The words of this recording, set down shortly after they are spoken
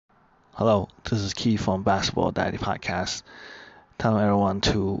Hello, this is Keith from Basketball Daddy Podcast, telling everyone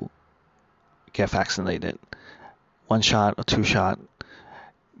to get vaccinated. One shot or two shot,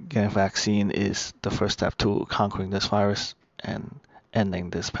 getting a vaccine is the first step to conquering this virus and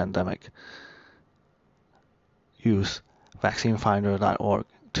ending this pandemic. Use vaccinefinder.org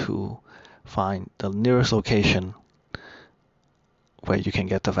to find the nearest location where you can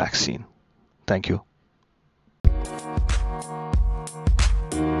get the vaccine. Thank you.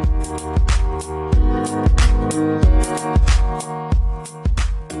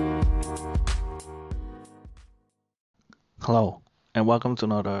 Hello, and welcome to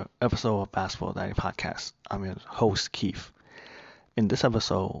another episode of Basketball Daddy Podcast. I'm your host, Keith. In this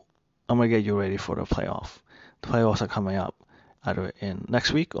episode, I'm going to get you ready for the playoff. The playoffs are coming up either in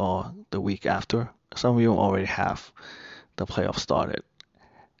next week or the week after. Some of you already have the playoffs started.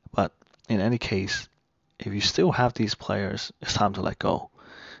 But in any case, if you still have these players, it's time to let go.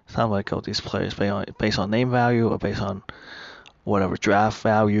 It's time to let go of these players based on name value or based on whatever draft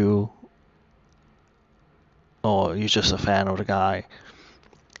value, or you're just a fan of the guy.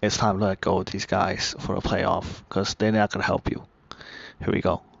 It's time to let go of these guys for the playoff because they're not going to help you. Here we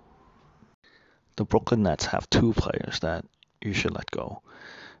go. The Brooklyn Nets have two players that you should let go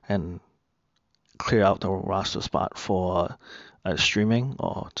and clear out the roster spot for streaming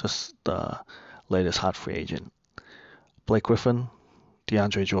or just the latest hot free agent. Blake Griffin,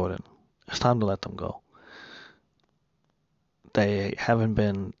 DeAndre Jordan. It's time to let them go. They haven't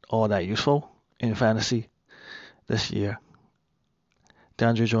been all that useful in fantasy this year.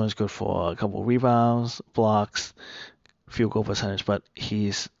 DeAndre Jordan's good for a couple rebounds, blocks, field goal percentage, but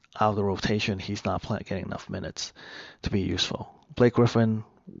he's out of the rotation. He's not getting enough minutes to be useful. Blake Griffin,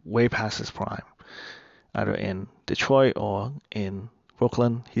 way past his prime, either in Detroit or in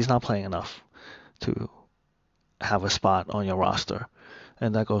Brooklyn. He's not playing enough to have a spot on your roster,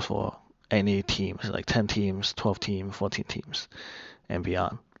 and that goes for any teams, like 10 teams, 12 teams, 14 teams, and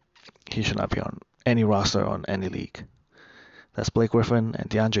beyond. He should not be on any roster on any league. That's Blake Griffin and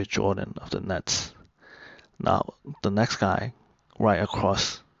DeAndre Jordan of the Nets. Now, the next guy right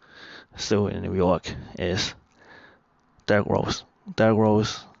across, still in New York, is Derrick Rose. Derrick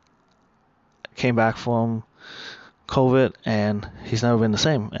Rose came back from COVID, and he's never been the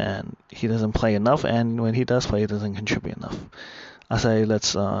same, and he doesn't play enough, and when he does play, he doesn't contribute enough. I say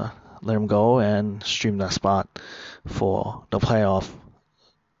let's let him go and stream that spot for the playoff,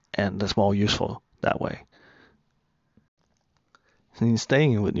 and that's more useful that way. Since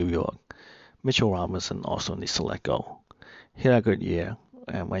staying with New York, Mitchell Robinson also needs to let go. He had a good year,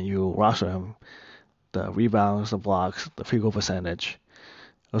 and when you roster him, the rebounds, the blocks, the field goal percentage,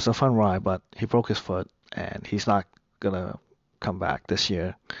 it was a fun ride, but he broke his foot, and he's not going to come back this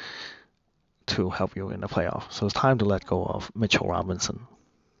year to help you in the playoffs. So it's time to let go of Mitchell Robinson.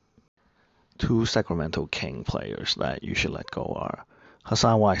 Two Sacramento King players that you should let go are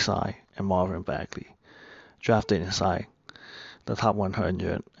Hassan Whiteside and Marvin Bagley. Drafted inside the top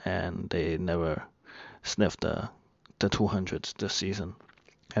 100, and they never sniffed the 200s this season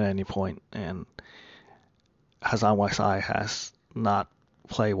at any point. And Hassan Whiteside has not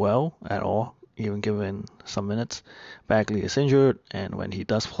played well at all, even given some minutes. Bagley is injured, and when he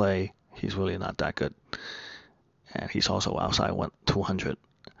does play, he's really not that good. And he's also outside 200.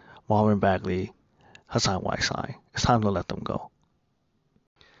 Marvin Bagley, Hassan Whiteside. It's time to let them go.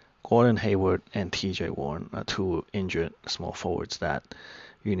 Gordon Hayward and TJ Warren are two injured small forwards that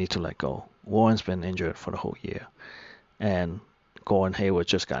you need to let go. Warren's been injured for the whole year, and Gordon Hayward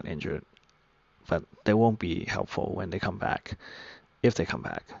just got injured, but they won't be helpful when they come back, if they come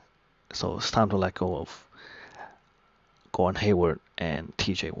back. So it's time to let go of Gordon Hayward and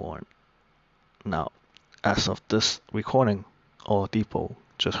TJ Warren. Now, as of this recording, Oladipo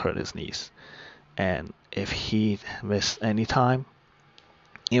just hurt his knees, and if he missed any time,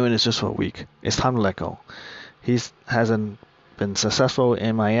 even if it's just for a week, it's time to let go. He hasn't been successful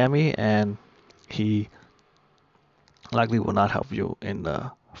in Miami, and he likely will not help you in the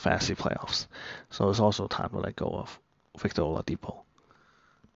fantasy playoffs. So it's also time to let go of Victor Oladipo.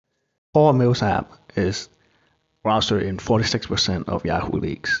 Paul Millsap is rostered in 46% of Yahoo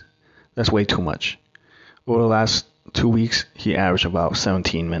leagues. That's way too much. Over the last 2 weeks, he averaged about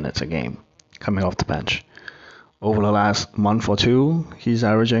 17 minutes a game coming off the bench. Over the last month or two, he's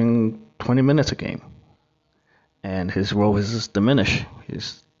averaging 20 minutes a game. And his role is diminished.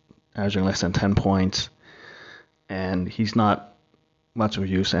 He's averaging less than 10 points. And he's not much of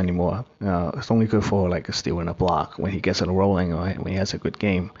use anymore. It's only good for like a steal and a block when he gets it rolling or when he has a good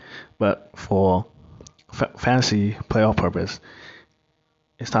game. But for fantasy playoff purpose,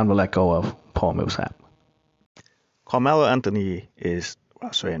 it's time to let go of Paul Millsap. Carmelo Anthony is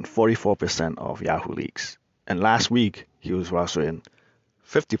rostered in 44% of Yahoo leagues. And last week, he was rostered in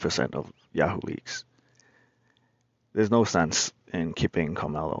 50% of Yahoo leagues. There's no sense in keeping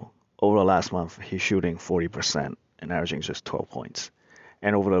Carmelo. Over the last month, he's shooting 40% and averaging just 12 points.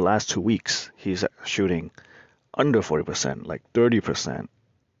 And over the last 2 weeks, he's shooting under 40%, like 30%,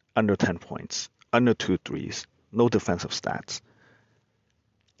 under 10 points, under 2 threes, no defensive stats.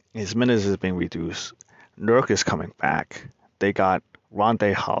 His minutes is being reduced. Nurk is coming back. They got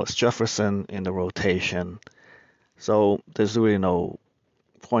Rondé Hollis Jefferson in the rotation. So there's really no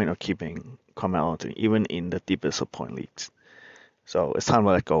point of keeping Carmelo Anthony, even in the deepest of point leagues. So it's time to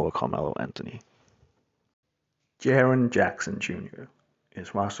let go of Carmelo Anthony. Jaren Jackson Jr. is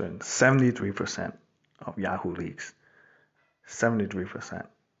rostered in 73% of Yahoo leagues. 73%.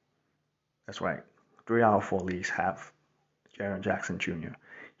 That's right. 3 out of 4 leagues have Jaren Jackson Jr.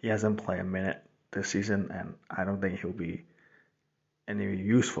 He hasn't played a minute this season, and I don't think he'll be any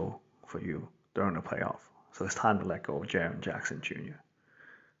useful for you during the playoff. So it's time to let go of Jaren Jackson Jr.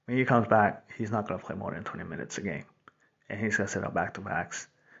 When he comes back, he's not going to play more than 20 minutes a game. And he's going to set up back-to-backs.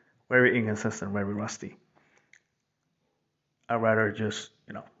 Very inconsistent, very rusty. I'd rather just,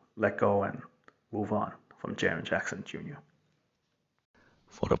 let go and move on from Jaren Jackson Jr.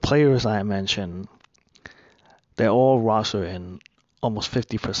 For the players I mentioned, they're all rostered in almost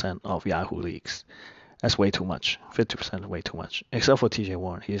 50% of Yahoo leagues. That's way too much. 50% is way too much. Except for TJ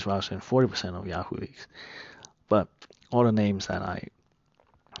Warren. He's rostered in 40% of Yahoo leagues. But all the names that I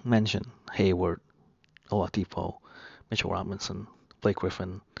mentioned, Hayward, Oladipo, Mitchell Robinson, Blake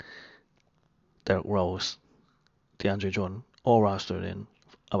Griffin, Derrick Rose, DeAndre Jordan, all rostered in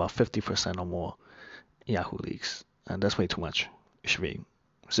about 50% or more Yahoo leagues. And that's way too much. It should be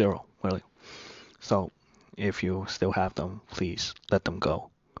 0, really. So if you still have them, please let them go.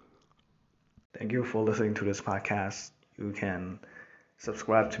 Thank you for listening to this podcast. You can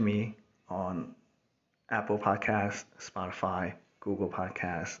subscribe to me on Apple Podcasts, Spotify, Google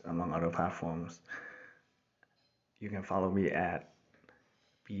Podcasts, among other platforms. You can follow me at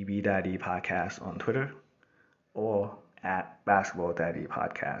BB Daddy Podcast on Twitter or at Basketball Daddy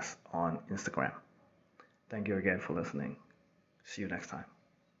Podcast on Instagram. Thank you again for listening. See you next time.